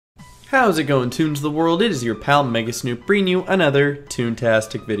How's it going, Toons of the world? It is your pal Mega Snoop bringing you another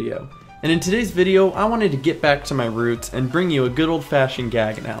Toontastic video. And in today's video, I wanted to get back to my roots and bring you a good old-fashioned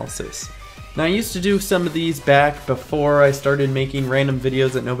gag analysis. Now, I used to do some of these back before I started making random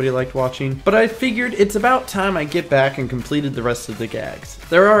videos that nobody liked watching, but I figured it's about time I get back and completed the rest of the gags.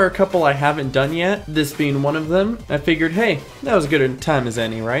 There are a couple I haven't done yet, this being one of them. I figured, hey, that was as good a time as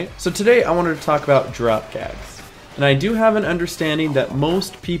any, right? So today I wanted to talk about drop gags. And I do have an understanding that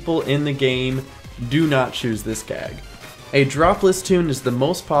most people in the game do not choose this gag. A dropless toon is the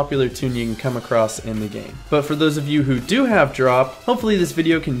most popular toon you can come across in the game. But for those of you who do have drop, hopefully this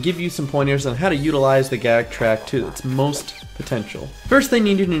video can give you some pointers on how to utilize the gag track to its most potential. First thing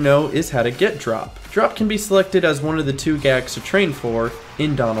you need to know is how to get drop. Drop can be selected as one of the two gags to train for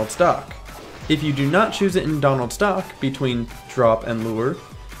in Donald's Dock. If you do not choose it in Donald's Dock between drop and lure,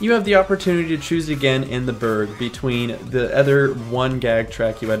 you have the opportunity to choose it again in the Berg between the other one gag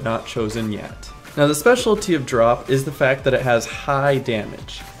track you had not chosen yet. Now, the specialty of drop is the fact that it has high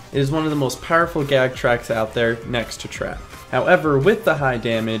damage. It is one of the most powerful gag tracks out there next to trap. However, with the high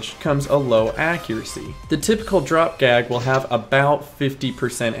damage comes a low accuracy. The typical drop gag will have about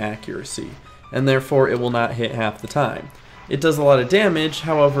 50% accuracy, and therefore it will not hit half the time. It does a lot of damage,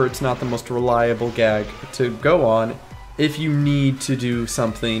 however it's not the most reliable gag to go on if you need to do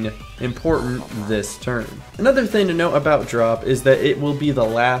something important this turn. Another thing to note about drop is that it will be the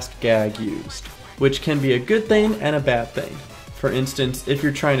last gag used, which can be a good thing and a bad thing. For instance, if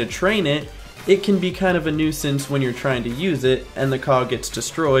you're trying to train it, it can be kind of a nuisance when you're trying to use it and the cog gets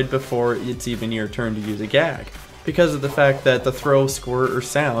destroyed before it's even your turn to use a gag, because of the fact that the throw, squirt, or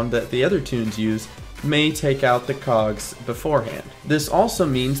sound that the other toons use may take out the cogs beforehand. This also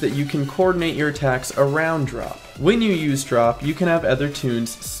means that you can coordinate your attacks around drop. When you use drop, you can have other toons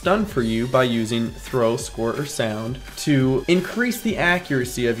stun for you by using throw, squirt, or sound to increase the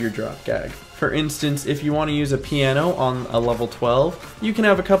accuracy of your drop gag. For instance, if you want to use a piano on a level 12, you can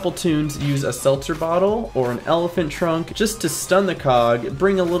have a couple toons use a seltzer bottle or an elephant trunk just to stun the cog,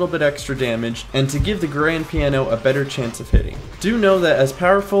 bring a little bit extra damage, and to give the grand piano a better chance of hitting. Do know that as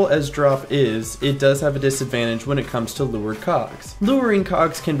powerful as drop is, it does have a disadvantage when it comes to lured cogs. Luring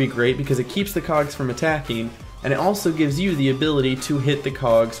cogs can be great because it keeps the cogs from attacking, and it also gives you the ability to hit the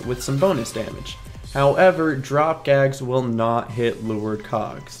cogs with some bonus damage. However, drop gags will not hit lured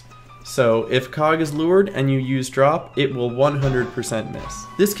cogs. So if cog is lured and you use drop, it will 100% miss.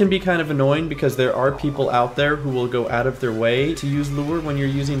 This can be kind of annoying because there are people out there who will go out of their way to use lure when you're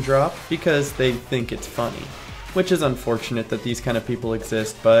using drop because they think it's funny. Which is unfortunate that these kind of people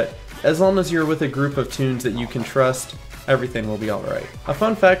exist, but as long as you're with a group of toons that you can trust, everything will be alright. A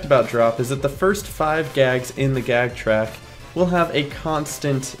fun fact about drop is that the first 5 gags in the gag track will have a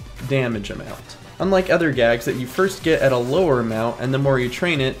constant damage amount. Unlike other gags that you first get at a lower amount, and the more you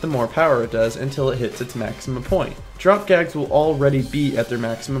train it, the more power it does until it hits its maximum point. Drop gags will already be at their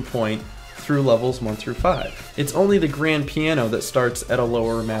maximum point through levels 1 through 5. It's only the grand piano that starts at a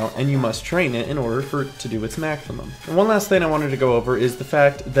lower amount, and you must train it in order for it to do its maximum. And one last thing I wanted to go over is the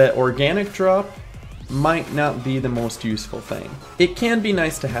fact that organic drop might not be the most useful thing. It can be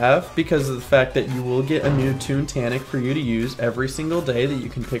nice to have because of the fact that you will get a new Toontanic for you to use every single day that you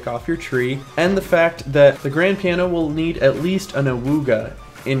can pick off your tree, and the fact that the grand piano will need at least an awooga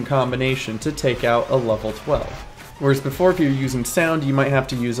in combination to take out a level 12. Whereas before, if you're using sound, you might have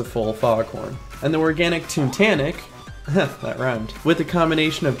to use a full foghorn. And the organic Toontanic, that rhymed, with a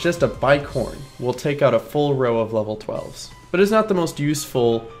combination of just a bike horn, will take out a full row of level 12s. But it's not the most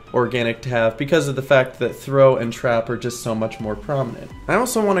useful organic to have because of the fact that throw and trap are just so much more prominent. I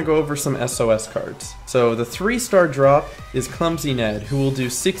also want to go over some SOS cards. So the 3-star drop is Clumsy Ned, who will do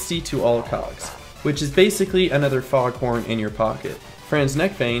 60 to all cogs, which is basically another foghorn in your pocket. Franz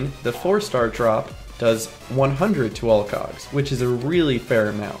Neckvein, the 4-star drop, does 100 to all cogs, which is a really fair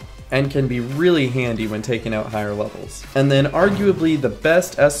amount, and can be really handy when taking out higher levels. And then arguably the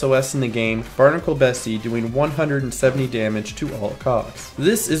best SOS in the game, Barnacle Bessie, doing 170 damage to all cogs.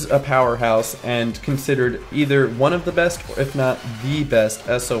 This is a powerhouse and considered either one of the best, or if not the best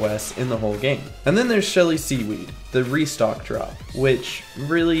SOS in the whole game. And then there's Shelly Seaweed, the restock drop, which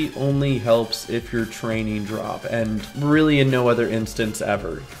really only helps if you're training drop, and really in no other instance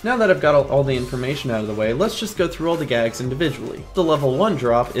ever. Now that I've got all the information out of the way, let's just go through all the gags individually. The level 1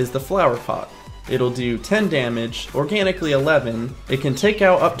 drop is the Flower Pot. It'll do 10 damage, organically 11, it can take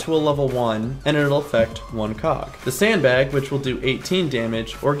out up to a level 1, and it'll affect 1 cog. The Sandbag, which will do 18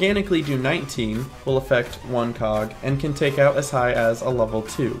 damage, organically do 19, will affect 1 cog, and can take out as high as a level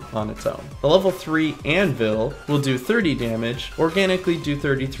 2 on its own. The level 3 Anvil will do 30 damage, organically do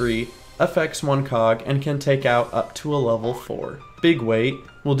 33, affects 1 cog, and can take out up to a level 4. big weight,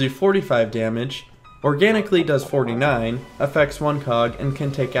 will do 45 damage, organically does 49, affects 1 cog, and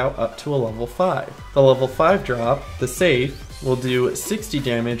can take out up to a level 5. The level 5 drop, the safe, will do 60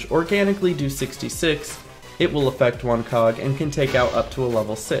 damage, organically do 66, it will affect 1 cog, and can take out up to a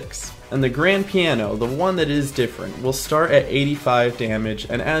level 6. And the grand piano, the one that is different, will start at 85 damage,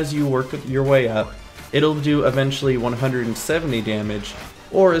 and as you work your way up, it'll do eventually 170 damage,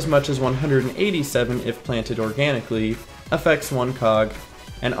 or as much as 187 if planted organically, affects 1 cog,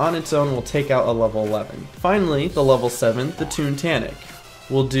 and on its own will take out a level 11. Finally, the level 7, the Toontown,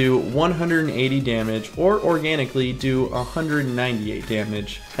 will do 180 damage, or organically do 198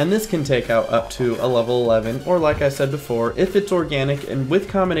 damage, and this can take out up to a level 11, or like I said before, if it's organic and with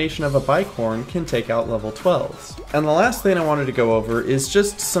combination of a bike horn, can take out level 12s. And the last thing I wanted to go over is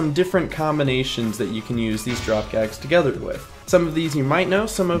just some different combinations that you can use these drop gags together with. Some of these you might know,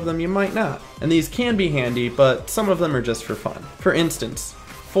 some of them you might not. And these can be handy, but some of them are just for fun. For instance,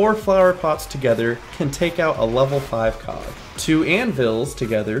 4 flower pots together can take out a level 5 cog. 2 anvils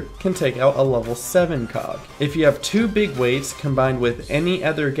together can take out a level 7 cog. If you have 2 big weights combined with any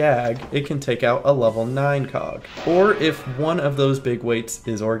other gag, it can take out a level 9 cog. Or if one of those big weights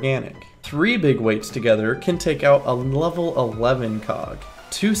is organic. 3 big weights together can take out a level 11 cog.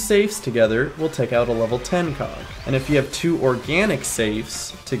 2 safes together will take out a level 10 cog. And if you have 2 organic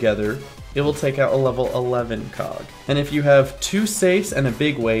safes together, it will take out a level 11 cog. And if you have 2 safes and a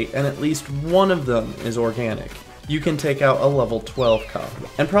big weight, and at least one of them is organic, you can take out a level 12 cog.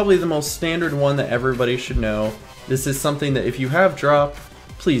 And probably the most standard one that everybody should know, this is something that if you have drop,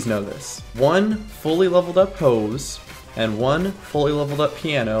 please know this. 1 fully leveled up hose and 1 fully leveled up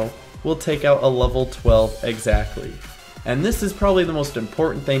piano will take out a level 12 exactly. And this is probably the most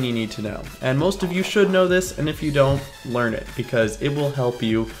important thing you need to know. And most of you should know this, and if you don't, learn it, because it will help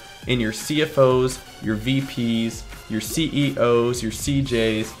you in your CFOs, your VPs, your CEOs, your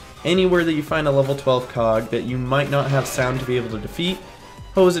CJs, anywhere that you find a level 12 cog that you might not have sound to be able to defeat,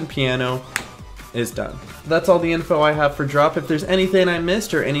 hose and piano is done. That's all the info I have for drop. If there's anything I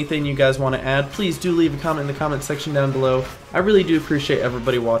missed or anything you guys want to add, please do leave a comment in the comment section down below. I really do appreciate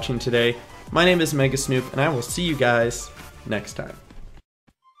everybody watching today. My name is Mega Snoop, and I will see you guys next time.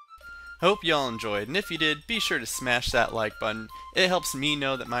 Hope y'all enjoyed, and if you did, be sure to smash that like button. It helps me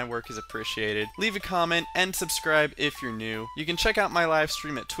know that my work is appreciated. Leave a comment and subscribe if you're new. You can check out my live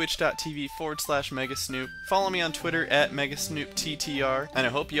stream at twitch.tv/Megasnoop. Follow me on Twitter at MegasnoopTTR, and I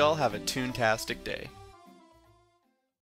hope y'all have a toontastic day.